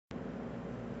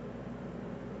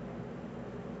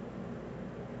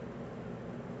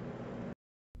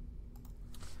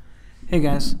Hey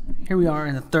guys, here we are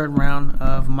in the third round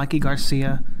of Mikey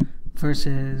Garcia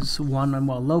versus Juan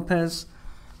Manuel Lopez.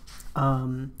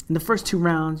 In the first two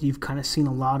rounds, you've kind of seen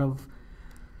a lot of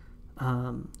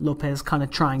Lopez kind of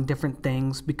trying different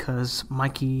things because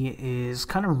Mikey is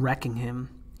kind of wrecking him.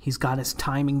 He's got his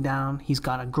timing down. He's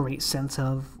got a great sense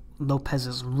of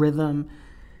Lopez's rhythm,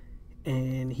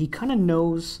 and he kind of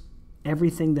knows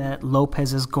everything that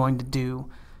Lopez is going to do.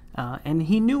 And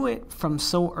he knew it from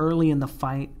so early in the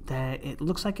fight that it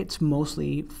looks like it's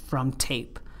mostly from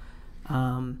tape.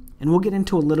 And we'll get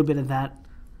into a little bit of that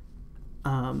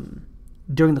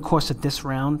during the course of this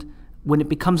round when it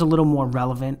becomes a little more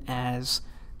relevant as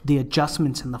the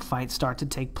adjustments in the fight start to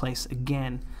take place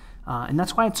again. And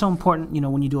that's why it's so important,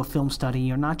 when you do a film study,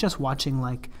 you're not just watching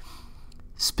like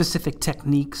specific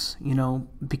techniques,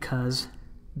 because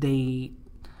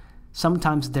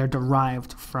sometimes they're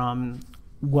derived from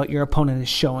what your opponent is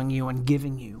showing you and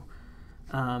giving you.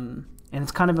 And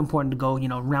it's kind of important to go,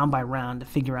 round by round to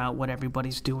figure out what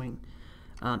everybody's doing.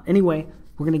 Anyway,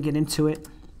 we're going to get into it.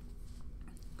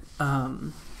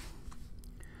 So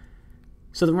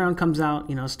the round comes out,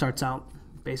 starts out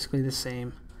basically the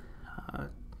same.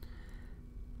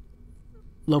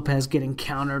 Lopez getting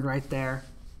countered right there.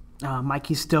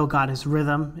 Mikey still got his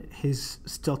rhythm. He's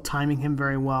still timing him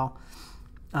very well.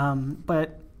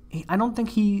 But I don't think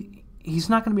he's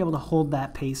not going to be able to hold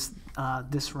that pace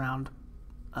this round.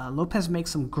 Lopez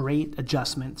makes some great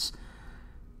adjustments.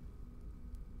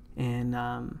 And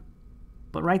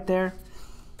but right there,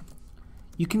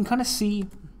 you can kind of see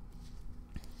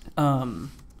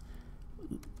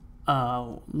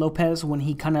Lopez when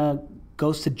he kind of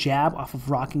goes to jab off of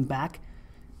rocking back.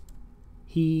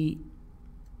 He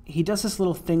does this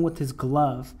little thing with his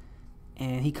glove,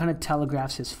 and he kind of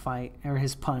telegraphs his fight or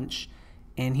his punch.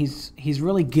 And he's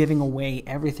really giving away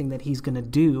everything that he's going to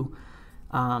do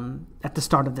at the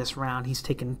start of this round. He's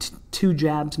taken two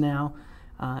jabs now,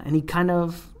 and he's kind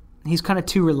of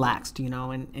too relaxed,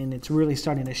 and it's really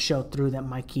starting to show through that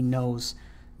Mikey knows,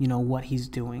 what he's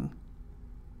doing.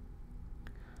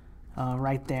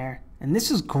 Right there. And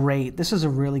this is great. This is a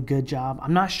really good job.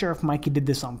 I'm not sure if Mikey did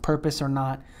this on purpose or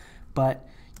not, but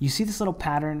you see this little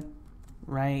pattern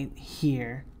right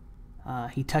here.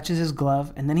 He touches his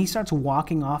glove, and then he starts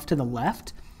walking off to the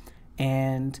left,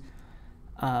 and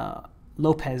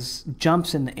Lopez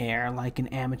jumps in the air like an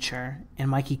amateur, and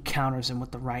Mikey counters him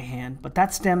with the right hand. But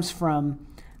that stems from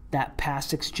that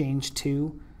past exchange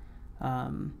too,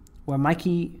 where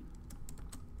Mikey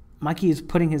is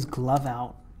putting his glove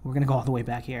out. We're going to go all the way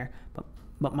back here.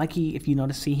 But Mikey, if you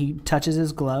notice, he touches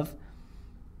his glove,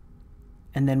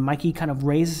 and then Mikey kind of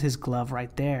raises his glove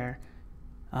right there.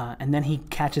 And then he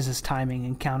catches his timing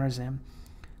and counters him.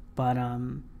 But,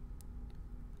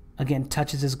 again,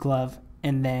 touches his glove.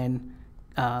 And then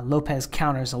Lopez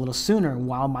counters a little sooner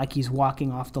while Mikey's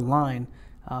walking off the line.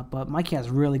 But Mikey has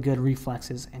really good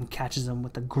reflexes and catches him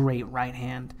with a great right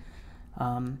hand.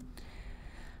 I'm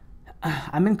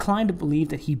inclined to believe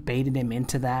that he baited him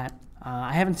into that.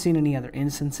 I haven't seen any other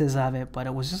instances of it, but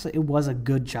it was a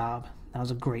good job. That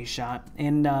was a great shot.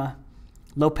 And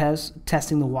Lopez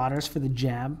testing the waters for the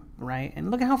jab, right? And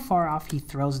look at how far off he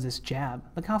throws this jab.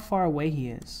 Look how far away he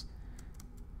is.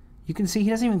 You can see he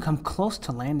doesn't even come close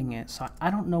to landing it. So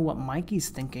I don't know what Mikey's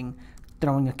thinking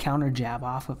throwing a counter jab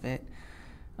off of it.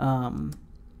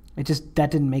 That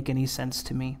didn't make any sense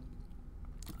to me.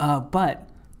 But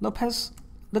Lopez,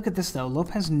 look at this though.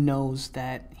 Lopez knows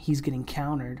that he's getting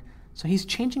countered. So he's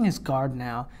changing his guard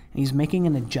now, and he's making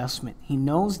an adjustment. He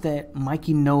knows that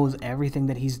Mikey knows everything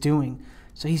that he's doing,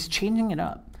 so he's changing it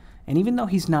up. And even though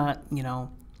he's not,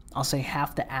 I'll say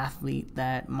half the athlete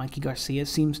that Mikey Garcia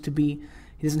seems to be,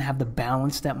 he doesn't have the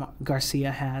balance that Garcia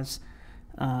has.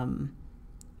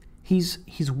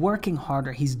 He's working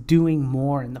harder. He's doing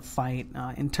more in the fight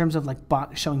in terms of like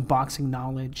showing boxing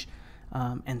knowledge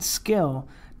and skill,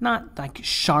 not like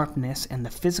sharpness and the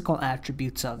physical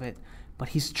attributes of it. But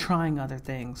he's trying other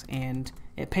things, and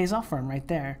it pays off for him right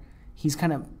there. He's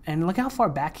and look how far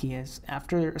back he is,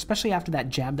 especially after that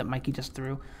jab that Mikey just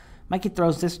threw. Mikey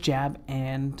throws this jab,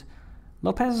 and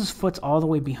Lopez's foot's all the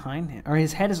way behind him, or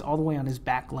his head is all the way on his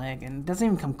back leg, and doesn't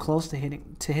even come close to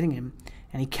hitting him,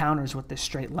 and he counters with this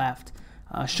straight left,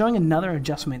 showing another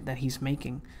adjustment that he's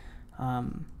making. A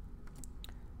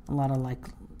lot of like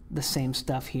the same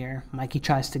stuff here. Mikey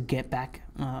tries to get back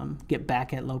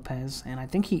at Lopez, and I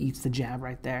think he eats the jab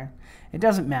right there. It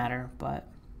doesn't matter, but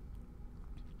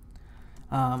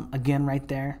again right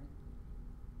there,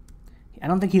 I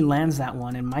don't think he lands that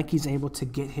one, and Mikey's able to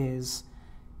get his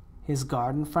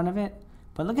guard in front of it.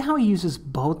 But look at how he uses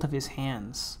both of his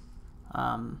hands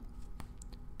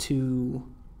to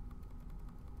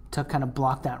to kind of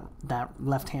block that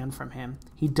left hand from him.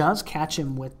 He does catch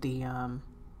him with the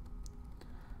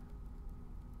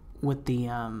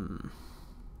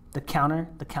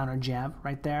counter jab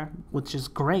right there, which is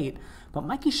great. But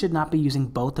Mikey should not be using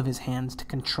both of his hands to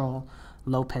control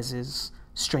Lopez's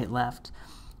straight left.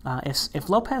 If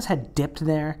Lopez had dipped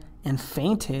there and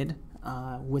feinted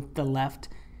with the left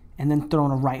and then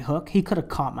thrown a right hook, he could have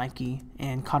caught Mikey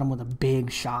and caught him with a big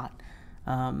shot.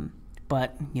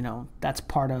 But, you know, that's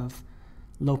part of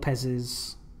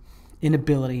Lopez's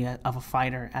inability as a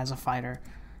fighter.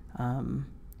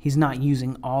 He's not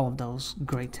using all of those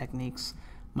great techniques.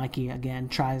 Mikey, again,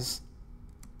 tries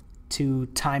to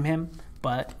time him,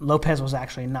 but Lopez was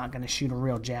actually not going to shoot a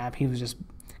real jab. He was just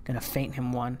going to feint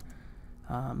him one.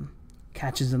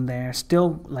 Catches him there,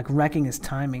 still like wrecking his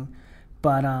timing.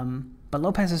 But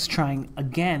Lopez is trying,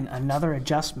 again, another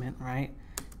adjustment, right?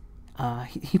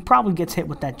 He probably gets hit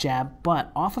with that jab,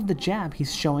 but off of the jab,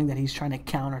 he's showing that he's trying to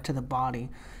counter to the body.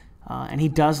 And he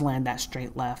does land that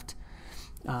straight left.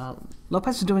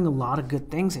 Lopez is doing a lot of good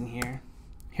things in here.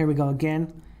 Here we go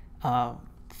again.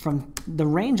 From the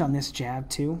range on this jab,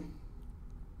 too,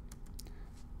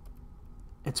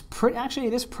 it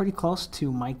is pretty close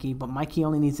to Mikey, but Mikey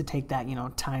only needs to take that, you know,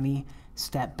 tiny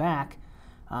step back.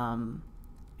 And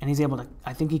he's able to,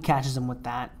 I think he catches him with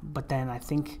that, but then I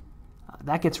think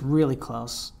that gets really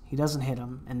close. He doesn't hit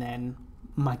him, and then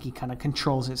Mikey kind of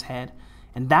controls his head.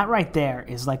 And that right there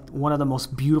is like one of the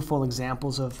most beautiful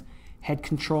examples of head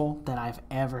control that I've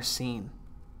ever seen.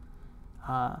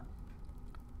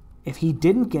 If he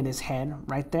didn't get his head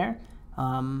right there,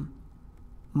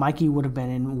 Mikey would have been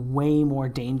in way more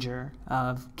danger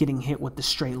of getting hit with the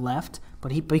straight left.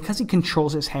 But because he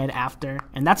controls his head after,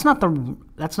 and that's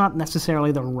not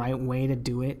necessarily the right way to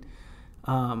do it,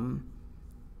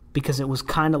 because it was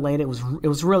kind of late. It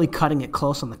was really cutting it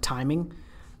close on the timing,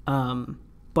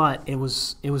 but it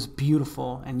was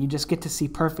beautiful, and you just get to see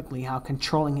perfectly how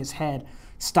controlling his head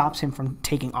stops him from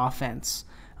taking offense.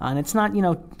 And it's not, you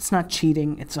know, it's not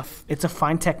cheating. It's a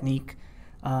fine technique,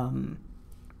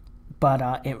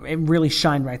 but it really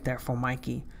shined right there for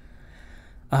Mikey.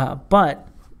 But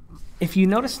if you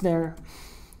notice there,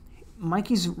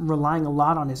 Mikey's relying a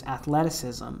lot on his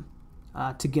athleticism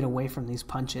to get away from these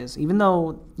punches. Even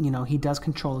though, you know, he does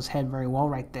control his head very well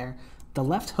right there, the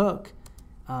left hook,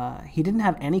 he didn't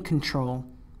have any control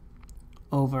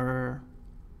over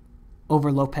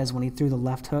Lopez when he threw the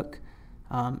left hook.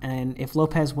 And if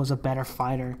Lopez was a better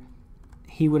fighter,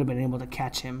 he would have been able to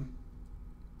catch him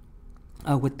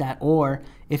with that. Or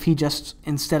if he just,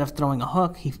 instead of throwing a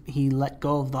hook, he let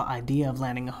go of the idea of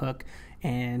landing a hook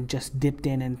and just dipped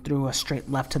in and threw a straight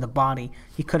left to the body,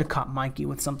 he could have caught Mikey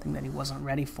with something that he wasn't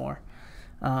ready for.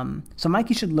 So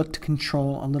Mikey should look to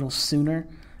control a little sooner.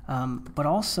 But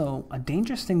also, a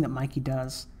dangerous thing that Mikey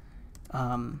does,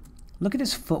 look at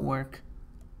his footwork.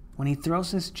 When he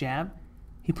throws this jab,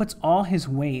 he puts all his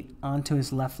weight onto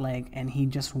his left leg, and he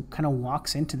just kind of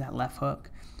walks into that left hook.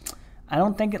 I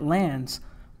don't think it lands,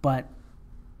 but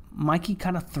Mikey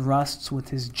kind of thrusts with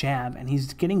his jab, and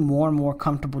he's getting more and more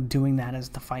comfortable doing that as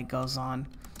the fight goes on.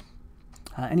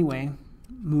 Anyway,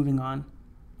 moving on.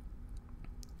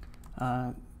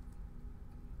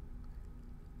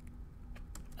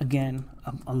 Again,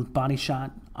 a body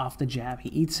shot off the jab. He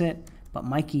eats it, but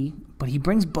he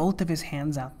brings both of his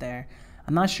hands out there.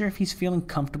 I'm not sure if he's feeling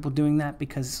comfortable doing that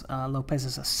because Lopez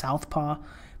is a southpaw,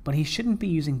 but he shouldn't be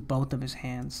using both of his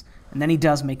hands. And then he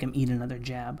does make him eat another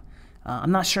jab.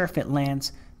 I'm not sure if it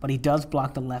lands, but he does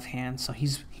block the left hand, so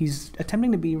he's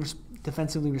attempting to be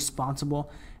defensively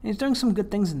responsible, and he's doing some good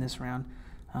things in this round.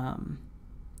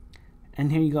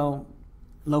 And here you go,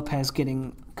 Lopez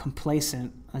getting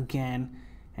complacent again,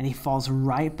 and he falls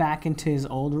right back into his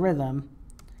old rhythm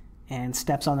and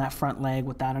steps on that front leg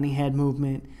without any head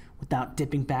movement, without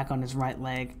dipping back on his right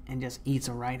leg, and just eats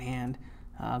a right hand.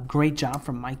 Great job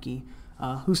from Mikey,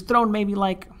 who's thrown maybe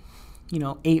like,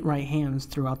 8 right hands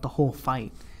throughout the whole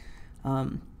fight.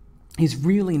 He's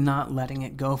really not letting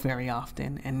it go very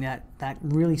often, and that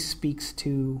really speaks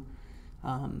to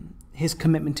his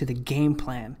commitment to the game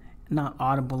plan, not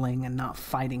audibling and not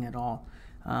fighting at all,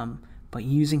 but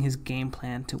using his game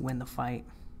plan to win the fight.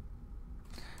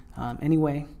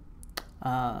 Anyway,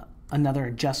 another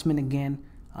adjustment again.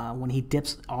 When he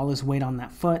dips all his weight on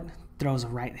that foot, throws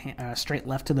a straight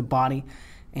left to the body.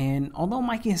 And although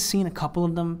Mikey has seen a couple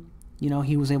of them,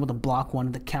 he was able to block one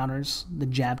of the counters, the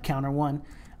jab counter one.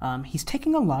 He's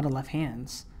taking a lot of left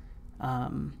hands.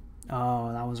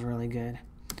 Oh, that was really good.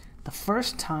 The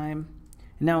first time,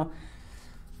 now,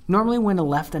 normally when a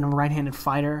left and a right-handed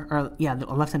fighter, a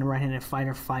left and a right-handed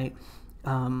fighter fight,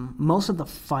 most of the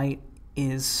fight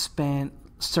is spent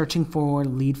searching for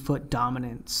lead foot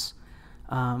dominance.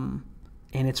 And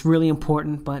it's really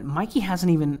important, but Mikey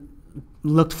hasn't even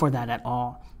looked for that at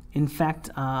all. In fact,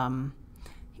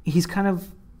 he's kind of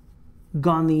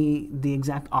gone the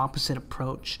exact opposite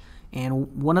approach.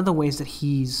 And one of the ways that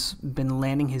he's been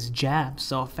landing his jab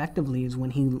so effectively is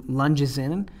when he lunges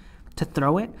in to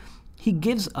throw it, he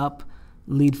gives up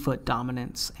lead foot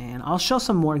dominance. And I'll show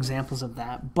some more examples of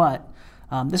that. But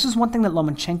this is one thing that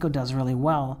Lomachenko does really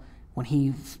well when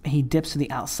he dips to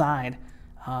the outside.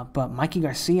 But Mikey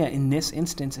Garcia, in this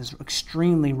instance, is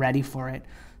extremely ready for it.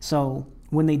 So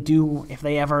when they do, if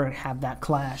they ever have that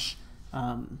clash,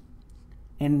 and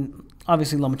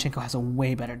obviously Lomachenko has a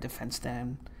way better defense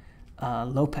than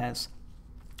Lopez,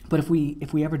 but if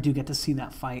we ever do get to see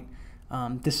that fight,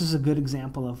 this is a good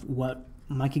example of what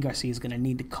Mikey Garcia is going to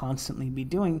need to constantly be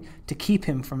doing to keep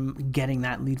him from getting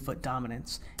that lead foot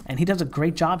dominance. And he does a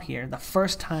great job here, the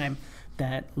first time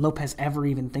that Lopez ever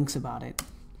even thinks about it.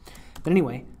 But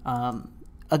anyway,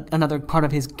 another part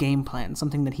of his game plan,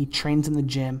 something that he trains in the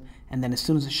gym, and then as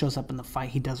soon as it shows up in the fight,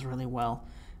 he does really well.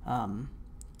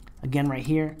 Again, right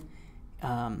here,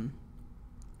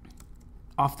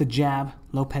 off the jab,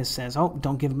 Lopez says, oh,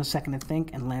 don't give him a second to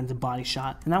think, and lands a body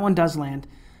shot. And that one does land.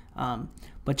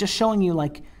 But just showing you,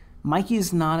 like, Mikey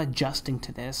is not adjusting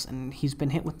to this, and he's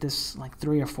been hit with this like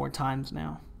 3 or 4 times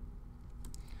now.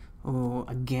 Oh,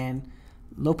 again,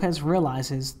 Lopez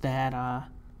realizes that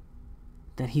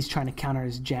that he's trying to counter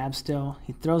his jab still.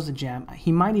 He throws the jab.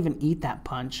 He might even eat that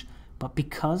punch, but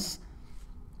because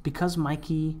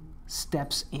Mikey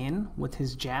steps in with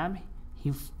his jab,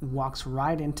 he walks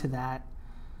right into that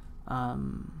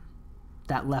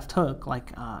that left hook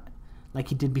like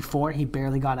he did before. He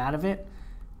barely got out of it,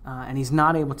 and he's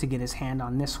not able to get his hand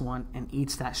on this one and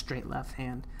eats that straight left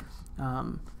hand.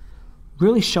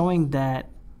 Really showing that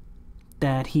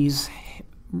he's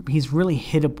really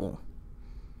hittable.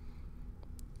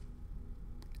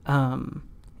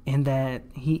 And that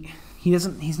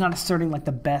he's not asserting like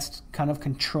the best kind of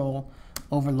control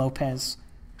over Lopez.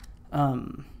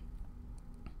 And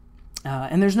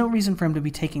there's no reason for him to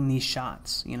be taking these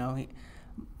shots. You know,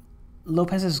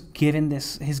 Lopez has given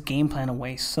his game plan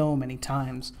away so many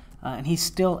times, and he's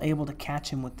still able to catch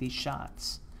him with these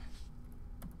shots.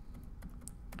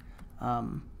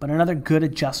 But another good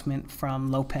adjustment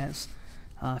from Lopez,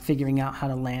 figuring out how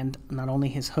to land not only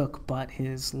his hook but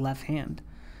his left hand.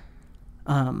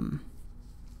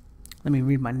 Let me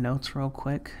read my notes real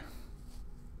quick.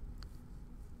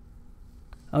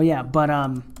 Oh yeah, but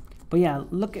yeah,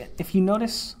 look at, if you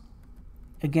notice,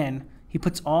 again, he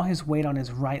puts all his weight on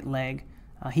his right leg.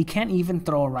 He can't even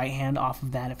throw a right hand off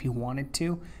of that if he wanted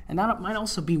to, and that might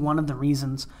also be one of the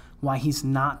reasons why he's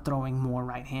not throwing more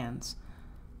right hands.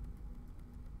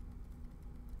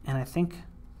 And I think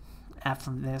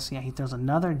after this, yeah, he throws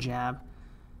another jab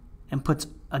and puts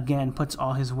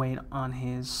all his weight on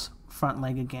his front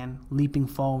leg again, leaping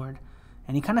forward.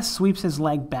 And he kind of sweeps his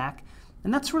leg back.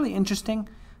 And that's really interesting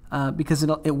because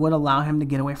it would allow him to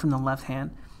get away from the left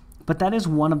hand. But that is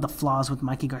one of the flaws with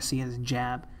Mikey Garcia's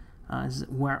jab, is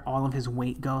where all of his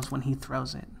weight goes when he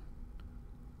throws it.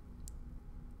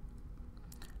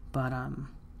 But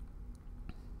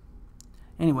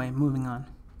anyway, moving on.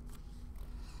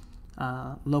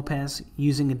 Lopez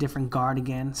using a different guard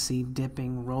again, see,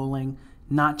 dipping, rolling,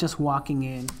 not just walking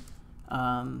in.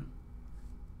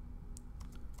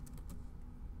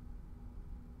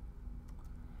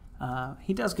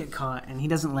 He does get caught, and he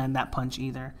doesn't land that punch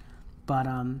either. But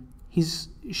he's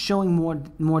showing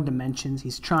more dimensions.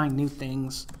 He's trying new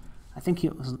things. I think he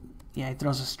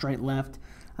throws a straight left.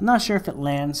 I'm not sure if it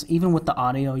lands. Even with the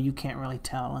audio, you can't really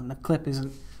tell, and the clip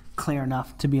isn't clear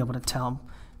enough to be able to tell.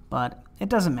 But it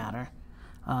doesn't matter.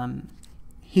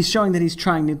 He's showing that he's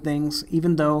trying new things,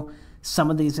 even though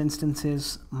some of these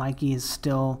instances, Mikey is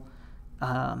still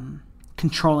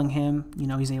controlling him. You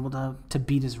know, he's able to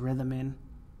beat his rhythm in.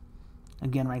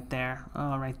 Again, right there.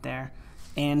 Oh, right there.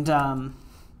 And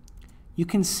you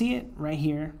can see it right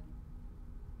here.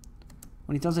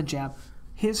 When he does a jab,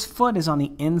 his foot is on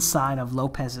the inside of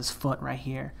Lopez's foot right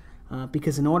here.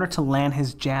 Because in order to land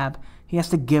his jab, he has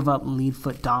to give up lead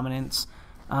foot dominance.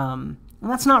 And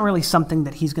that's not really something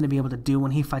that he's going to be able to do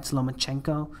when he fights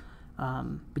Lomachenko,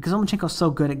 because Lomachenko's so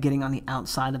good at getting on the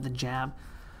outside of the jab,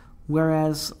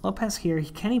 whereas Lopez here,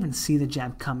 he can't even see the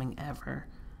jab coming ever.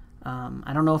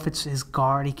 I don't know if it's his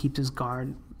guard, he keeps his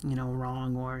guard,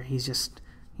 wrong, or he's just,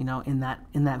 in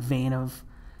that vein of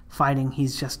fighting,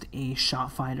 he's just a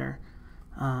shot fighter,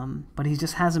 but he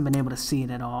just hasn't been able to see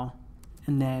it at all.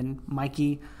 And then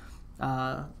Mikey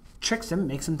tricks him,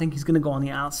 makes him think he's going to go on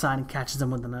the outside and catches him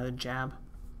with another jab,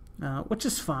 which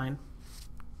is fine.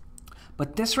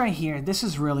 But this right here, this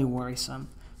is really worrisome.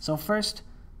 So first,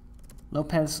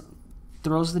 Lopez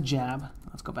throws the jab.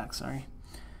 Let's go back, sorry.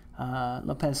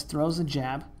 Lopez throws the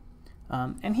jab,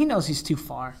 and he knows he's too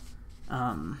far.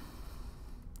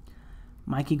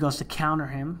 Mikey goes to counter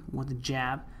him with a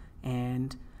jab,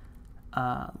 and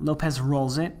Lopez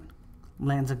rolls it,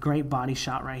 lands a great body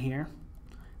shot right here.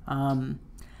 And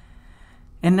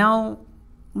now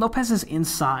Lopez is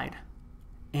inside.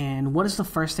 And what is the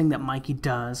first thing that Mikey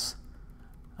does?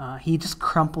 He just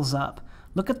crumples up.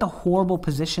 Look at the horrible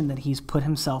position that he's put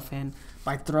himself in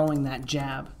by throwing that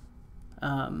jab.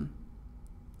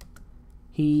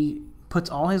 He puts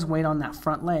all his weight on that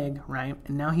front leg, right?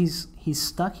 And now he's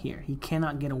stuck here. He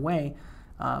cannot get away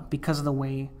because of the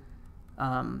way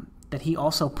that he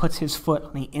also puts his foot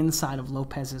on the inside of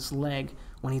Lopez's leg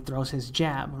when he throws his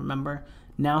jab. Remember?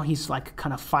 Now he's like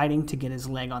kind of fighting to get his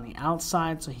leg on the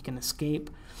outside so he can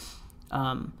escape.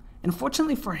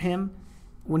 Unfortunately for him,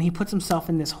 when he puts himself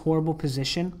in this horrible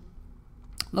position,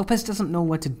 Lopez doesn't know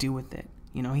what to do with it.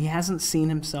 You know, he hasn't seen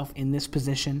himself in this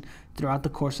position throughout the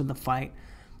course of the fight,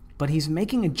 but he's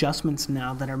making adjustments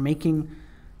now that are making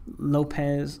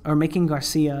making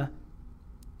Garcia,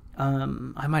 I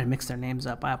might have mixed their names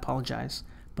up, I apologize,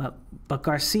 but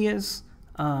Garcia's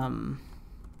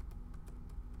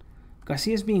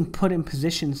being put in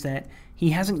positions that he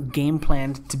hasn't game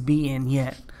planned to be in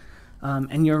yet.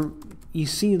 And you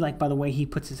see, like, by the way he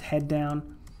puts his head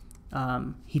down,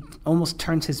 he almost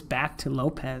turns his back to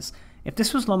Lopez. If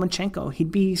this was Lomachenko,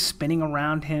 he'd be spinning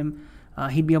around him.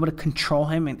 He'd be able to control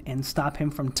him and stop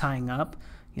him from tying up.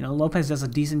 You know, Lopez does a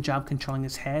decent job controlling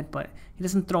his head, but he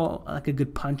doesn't throw like a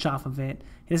good punch off of it.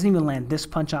 He doesn't even land this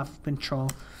punch off of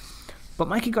control. But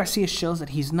Mikey Garcia shows that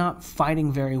he's not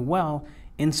fighting very well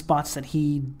in spots that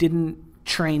he didn't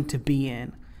train to be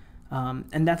in.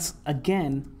 And that's,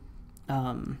 again,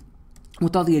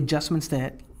 with all the adjustments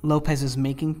that Lopez is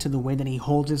making to the way that he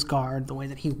holds his guard, the way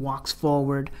that he walks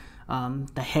forward,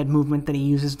 the head movement that he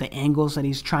uses, the angles that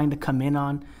he's trying to come in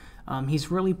on. He's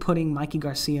really putting Mikey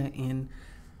Garcia in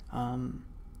some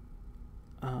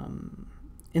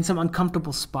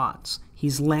uncomfortable spots.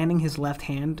 He's landing his left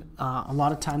hand a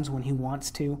lot of times when he wants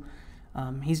to.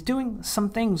 He's doing some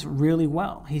things really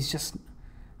well. He's just,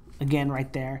 again,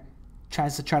 right there,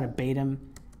 tries to bait him,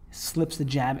 slips the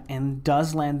jab, and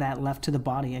does land that left to the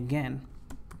body again.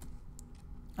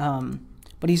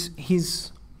 But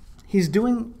he's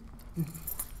doing...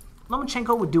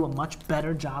 Lomachenko would do a much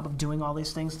better job of doing all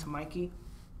these things to Mikey.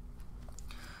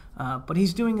 But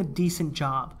he's doing a decent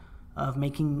job of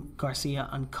making Garcia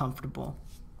uncomfortable.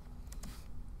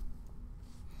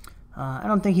 I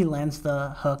don't think he lands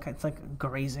the hook. It's like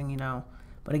grazing, you know.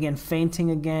 But again,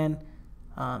 feinting again.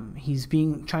 He's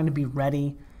trying to be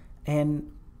ready.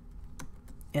 And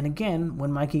again,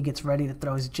 when Mikey gets ready to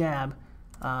throw his jab,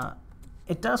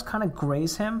 it does kind of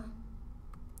graze him.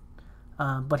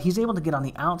 But he's able to get on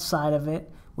the outside of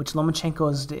it, which Lomachenko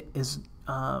is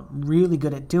really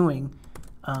good at doing.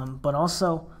 But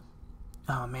also,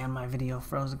 oh man, my video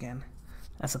froze again.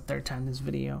 That's the third time this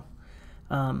video.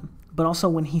 But also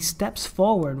when he steps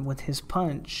forward with his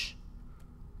punch,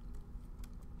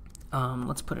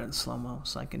 let's put it in slow-mo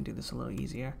so I can do this a little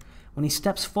easier. When he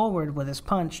steps forward with his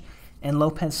punch and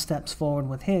Lopez steps forward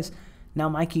with his, now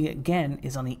Mikey again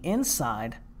is on the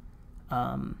inside,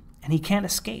 and he can't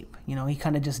escape. You know, he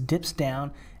kind of just dips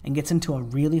down and gets into a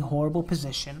really horrible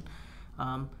position.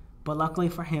 But luckily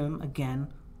for him, again,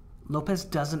 Lopez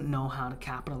doesn't know how to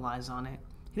capitalize on it.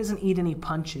 He doesn't eat any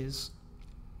punches.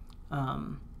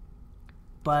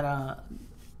 But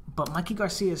Mikey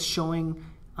Garcia is showing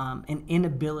an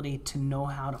inability to know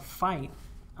how to fight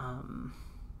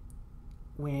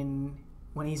when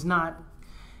he's not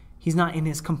in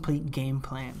his complete game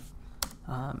plan.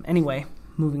 Anyway,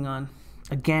 moving on.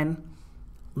 Again,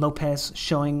 Lopez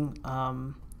showing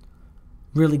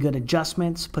really good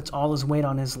adjustments, puts all his weight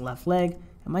on his left leg,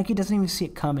 and Mikey doesn't even see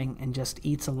it coming and just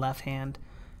eats a left hand.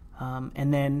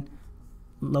 And then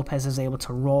Lopez is able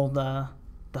to roll the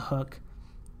hook,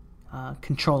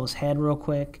 control his head real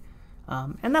quick,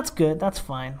 and that's good. That's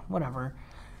fine. Whatever.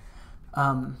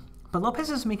 But Lopez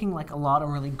is making like a lot of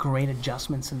really great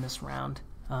adjustments in this round,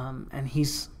 and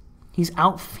he's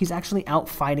actually out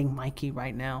fighting Mikey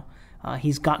right now.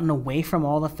 He's gotten away from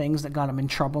all the things that got him in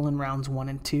trouble in rounds 1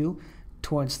 and 2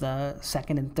 towards the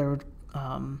second and third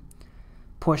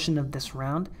portion of this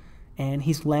round, and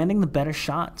he's landing the better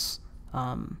shots.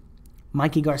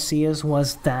 Mikey Garcia's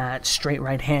was that straight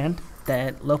right hand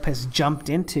that Lopez jumped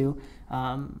into,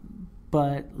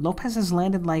 but Lopez has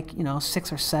landed like,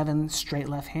 6 or 7 straight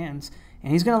left hands,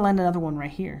 and he's going to land another one right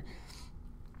here.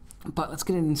 But let's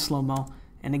get it in slow-mo.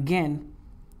 And again,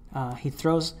 He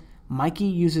throws. Mikey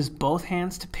uses both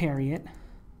hands to parry it.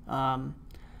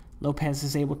 Lopez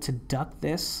is able to duck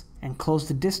this and close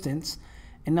the distance.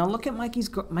 And now look at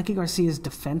Mikey Garcia's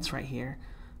defense right here.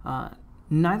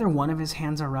 Neither one of his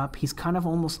hands are up. He's kind of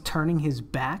almost turning his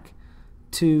back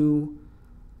to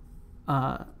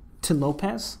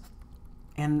Lopez.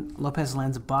 And Lopez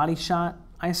lands a body shot.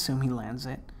 I assume he lands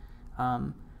it.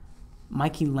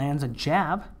 Mikey lands a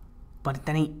jab, but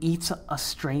then he eats a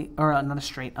straight, or not a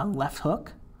straight, a left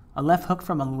hook. A left hook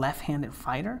from a left-handed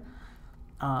fighter.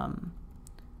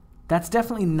 That's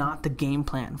definitely not the game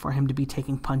plan for him to be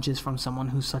taking punches from someone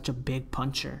who's such a big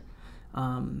puncher.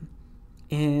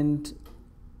 And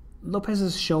Lopez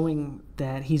is showing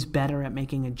that he's better at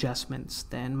making adjustments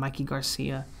than Mikey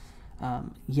Garcia.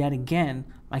 Yet again,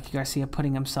 Mikey Garcia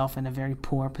putting himself in a very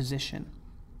poor position.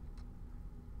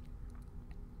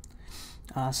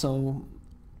 So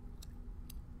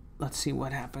let's see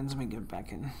what happens. Let me get it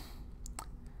back in.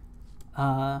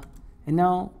 And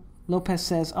now Lopez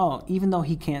says, oh, even though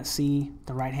he can't see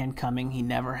the right hand coming, he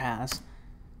never has,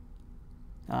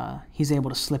 he's able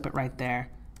to slip it right there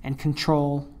and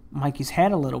control Mikey's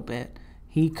head a little bit.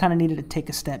 He kind of needed to take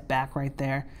a step back right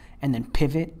there and then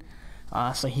pivot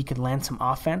so he could land some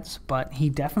offense, but he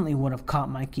definitely would have caught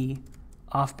Mikey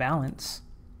off balance.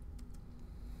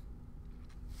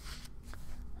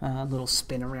 A little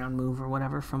spin around move or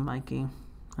whatever from Mikey.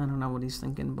 I don't know what he's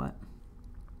thinking, but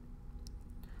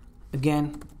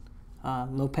again,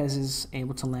 Lopez is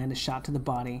able to land a shot to the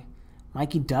body.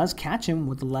 Mikey does catch him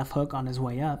with the left hook on his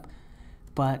way up,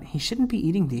 but he shouldn't be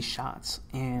eating these shots.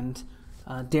 And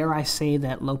dare I say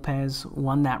that Lopez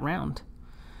won that round.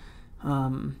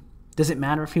 Does it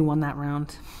matter if he won that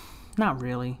round? Not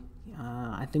really.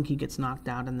 I think he gets knocked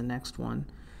out in the next one.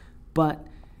 But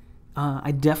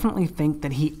I definitely think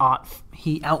that he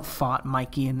outfought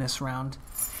Mikey in this round.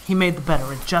 He made the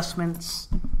better adjustments.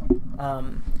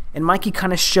 And Mikey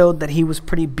kind of showed that he was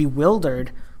pretty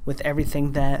bewildered with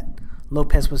everything that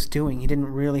Lopez was doing. He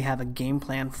didn't really have a game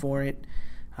plan for it.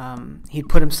 He'd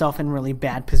put himself in really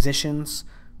bad positions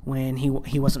when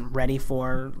he wasn't ready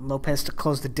for Lopez to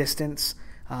close the distance.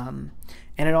 And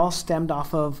it all stemmed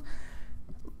off of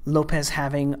Lopez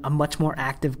having a much more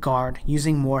active guard,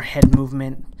 using more head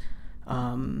movement,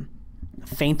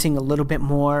 feinting a little bit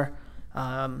more,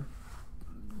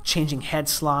 changing head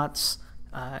slots,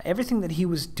 everything that he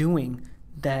was doing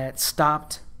that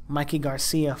stopped Mikey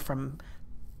Garcia from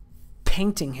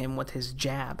painting him with his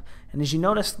jab. And as you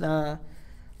notice, a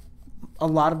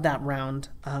lot of that round,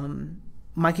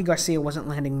 Mikey Garcia wasn't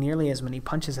landing nearly as many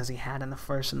punches as he had in the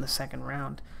first and the second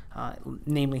round,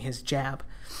 namely his jab.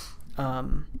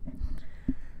 But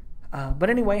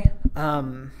anyway,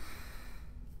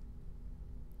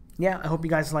 yeah, I hope you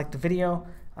guys liked the video.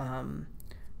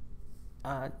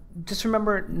 Just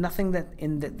remember, nothing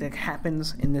that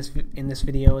happens in this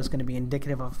video is going to be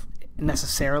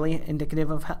necessarily indicative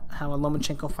of how a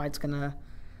Lomachenko fight's gonna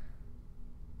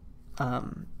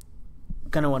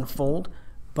unfold.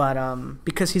 But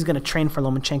because he's going to train for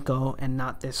Lomachenko and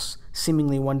not this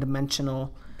seemingly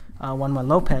one-dimensional Juan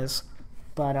Manuel Lopez.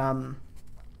 But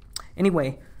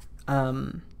anyway, I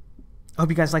hope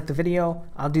you guys liked the video.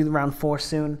 I'll do the round 4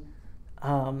 soon.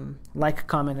 Like,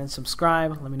 comment, and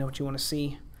subscribe. Let me know what you want to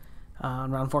see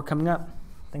on round 4 coming up.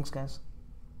 Thanks, guys.